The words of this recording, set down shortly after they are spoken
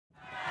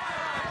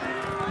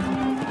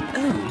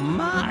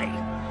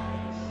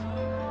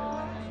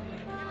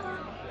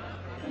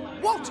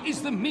What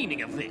is the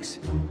meaning of this?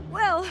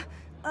 Well,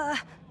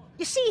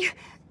 you see,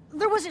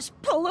 there was this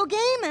polo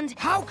game and...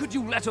 How could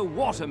you let a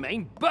water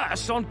main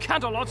burst on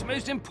Canterlot's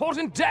most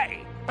important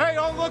day? Hey,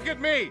 don't look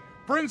at me!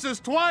 Princess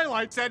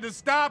Twilight said to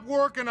stop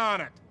working on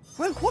it.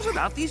 Well, what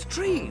about these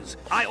trees?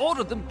 I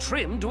ordered them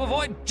trimmed to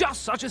avoid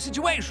just such a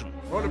situation.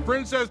 Well, the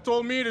princess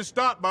told me to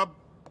stop, bub.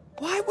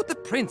 Why would the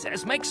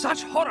princess make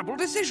such horrible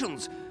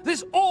decisions?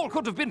 This all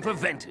could have been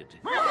prevented.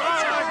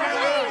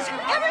 Please,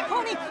 every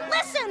pony,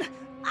 listen!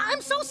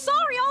 I'm so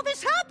sorry all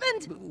this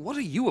happened! What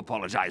are you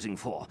apologizing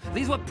for?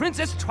 These were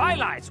Princess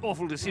Twilight's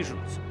awful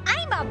decisions.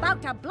 I'm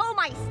about to blow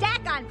my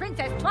stack on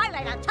Princess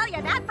Twilight, I'll tell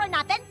you that for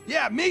nothing.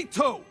 Yeah, me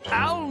too.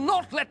 I'll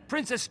not let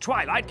Princess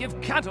Twilight give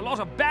Canterlot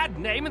a bad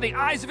name in the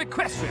eyes of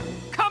Equestria.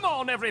 Come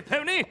on, every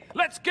pony!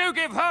 Let's go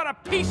give her a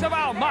piece of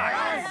our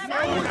mind!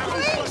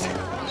 Please!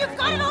 You've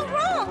got it all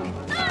wrong!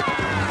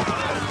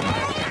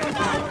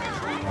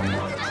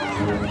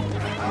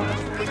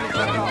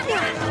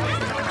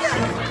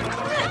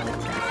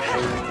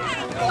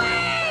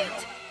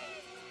 Wait!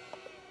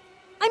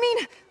 I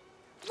mean,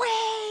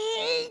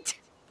 wait!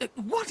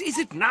 What is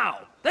it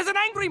now? There's an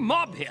angry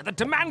mob here that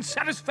demands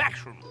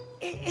satisfaction.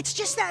 It's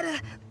just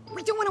that,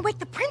 we don't want to wake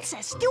the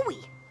princess, do we?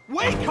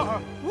 Wake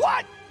her?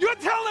 What? You're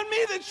telling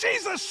me that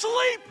she's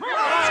asleep?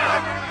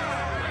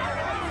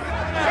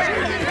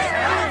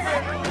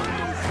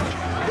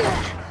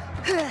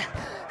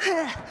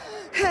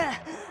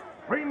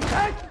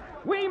 Princess,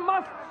 we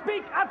must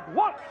speak at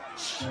once.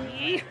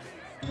 She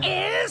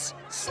is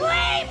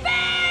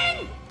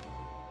sleeping!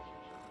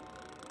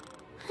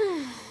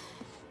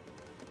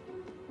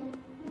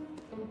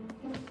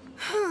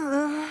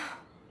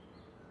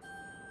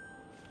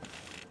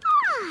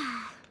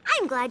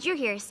 I'm glad you're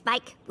here,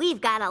 Spike.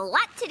 We've got a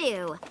lot to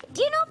do.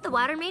 Do you know if the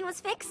water main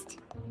was fixed?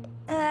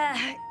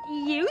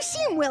 You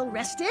seem well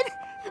rested.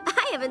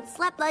 I haven't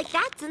slept like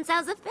that since I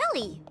was a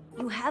filly.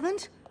 You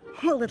haven't?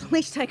 Well, at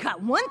least I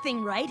got one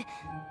thing right.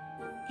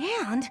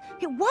 And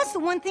it was the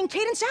one thing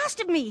Cadence asked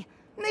of me.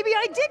 Maybe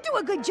I did do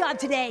a good job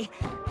today.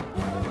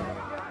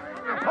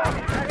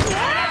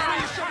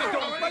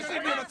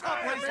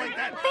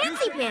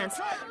 Fancy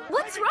Pants,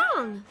 what's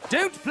wrong?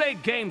 Don't play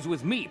games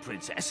with me,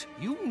 Princess.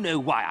 You know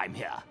why I'm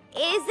here.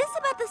 Is this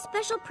about the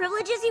special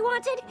privileges you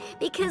wanted?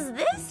 Because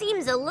this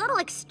seems a little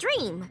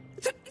extreme.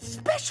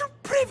 Special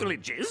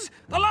privileges?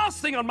 The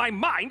last thing on my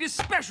mind is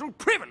special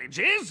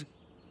privileges.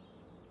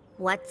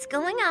 What's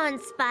going on,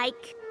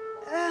 Spike?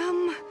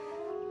 You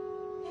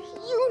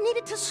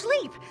needed to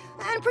sleep.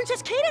 And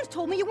Princess Cadence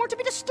told me you weren't to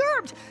be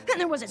disturbed. And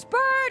there was this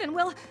bird, and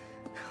well,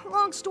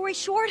 long story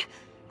short,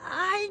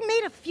 I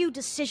made a few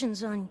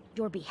decisions on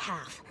your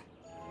behalf.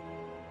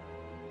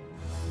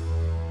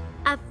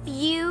 A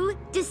few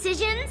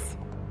decisions?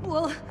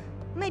 Well,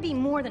 maybe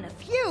more than a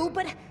few,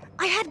 but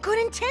I had good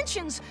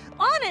intentions.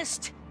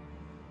 Honest.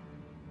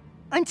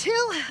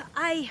 Until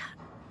I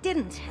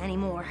didn't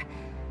anymore.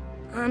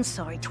 I'm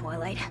sorry,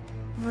 Twilight.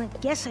 I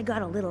guess I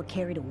got a little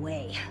carried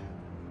away.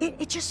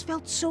 It just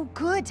felt so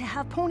good to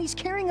have ponies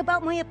caring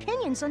about my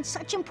opinions on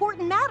such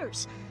important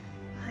matters.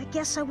 I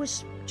guess I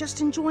was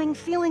just enjoying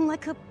feeling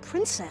like a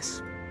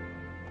princess.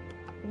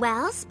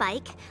 Well,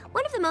 Spike,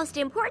 one of the most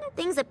important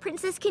things a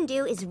princess can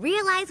do is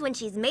realize when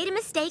she's made a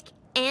mistake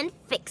and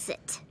fix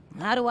it.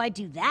 How do I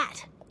do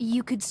that?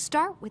 You could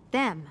start with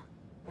them.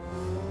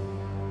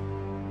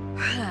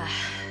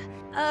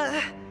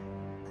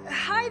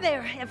 Hi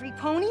there, every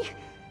pony.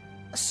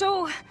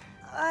 So,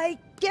 I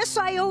guess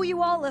I owe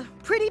you all a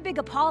pretty big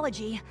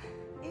apology.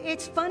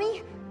 It's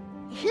funny,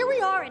 here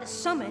we are at a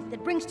summit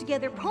that brings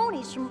together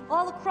ponies from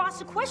all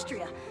across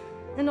Equestria,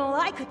 and all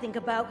I could think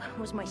about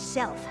was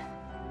myself.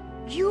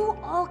 You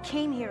all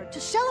came here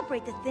to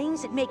celebrate the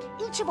things that make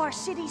each of our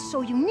cities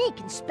so unique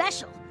and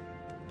special.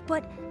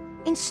 But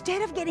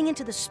instead of getting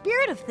into the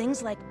spirit of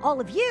things like all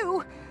of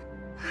you,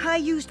 I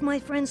used my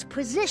friend's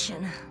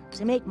position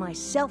to make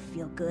myself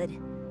feel good.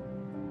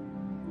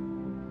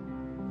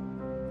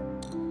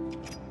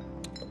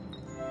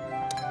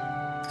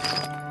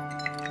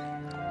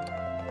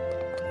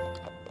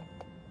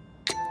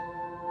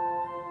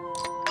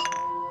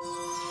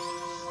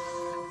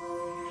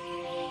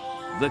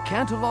 The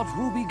Canterlot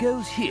ruby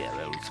goes here,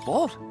 old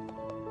sport.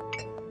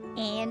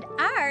 And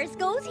ours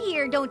goes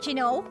here, don't you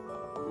know?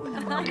 You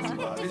know what?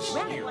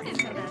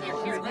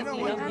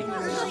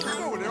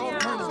 It all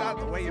turns out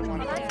the way you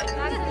want it.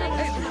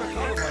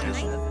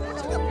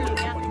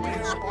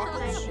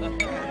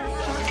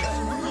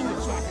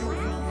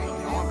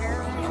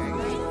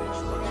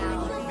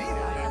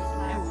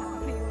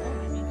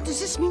 Does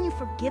this mean you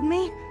forgive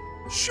me?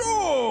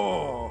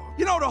 Sure!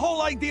 You know, the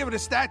whole idea of the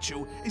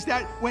statue is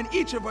that when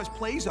each of us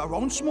plays our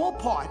own small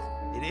part,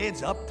 it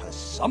adds up to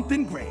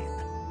something grand.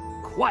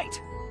 Quite.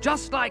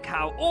 Just like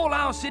how all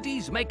our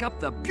cities make up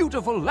the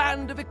beautiful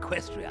land of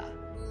Equestria.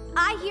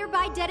 I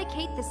hereby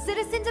dedicate the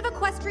Citizens of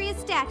Equestria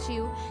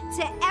statue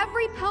to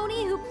every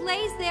pony who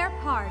plays their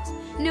part,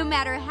 no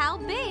matter how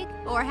big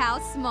or how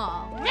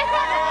small.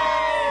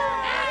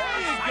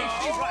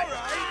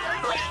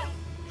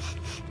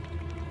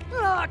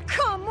 Oh,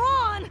 come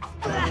on!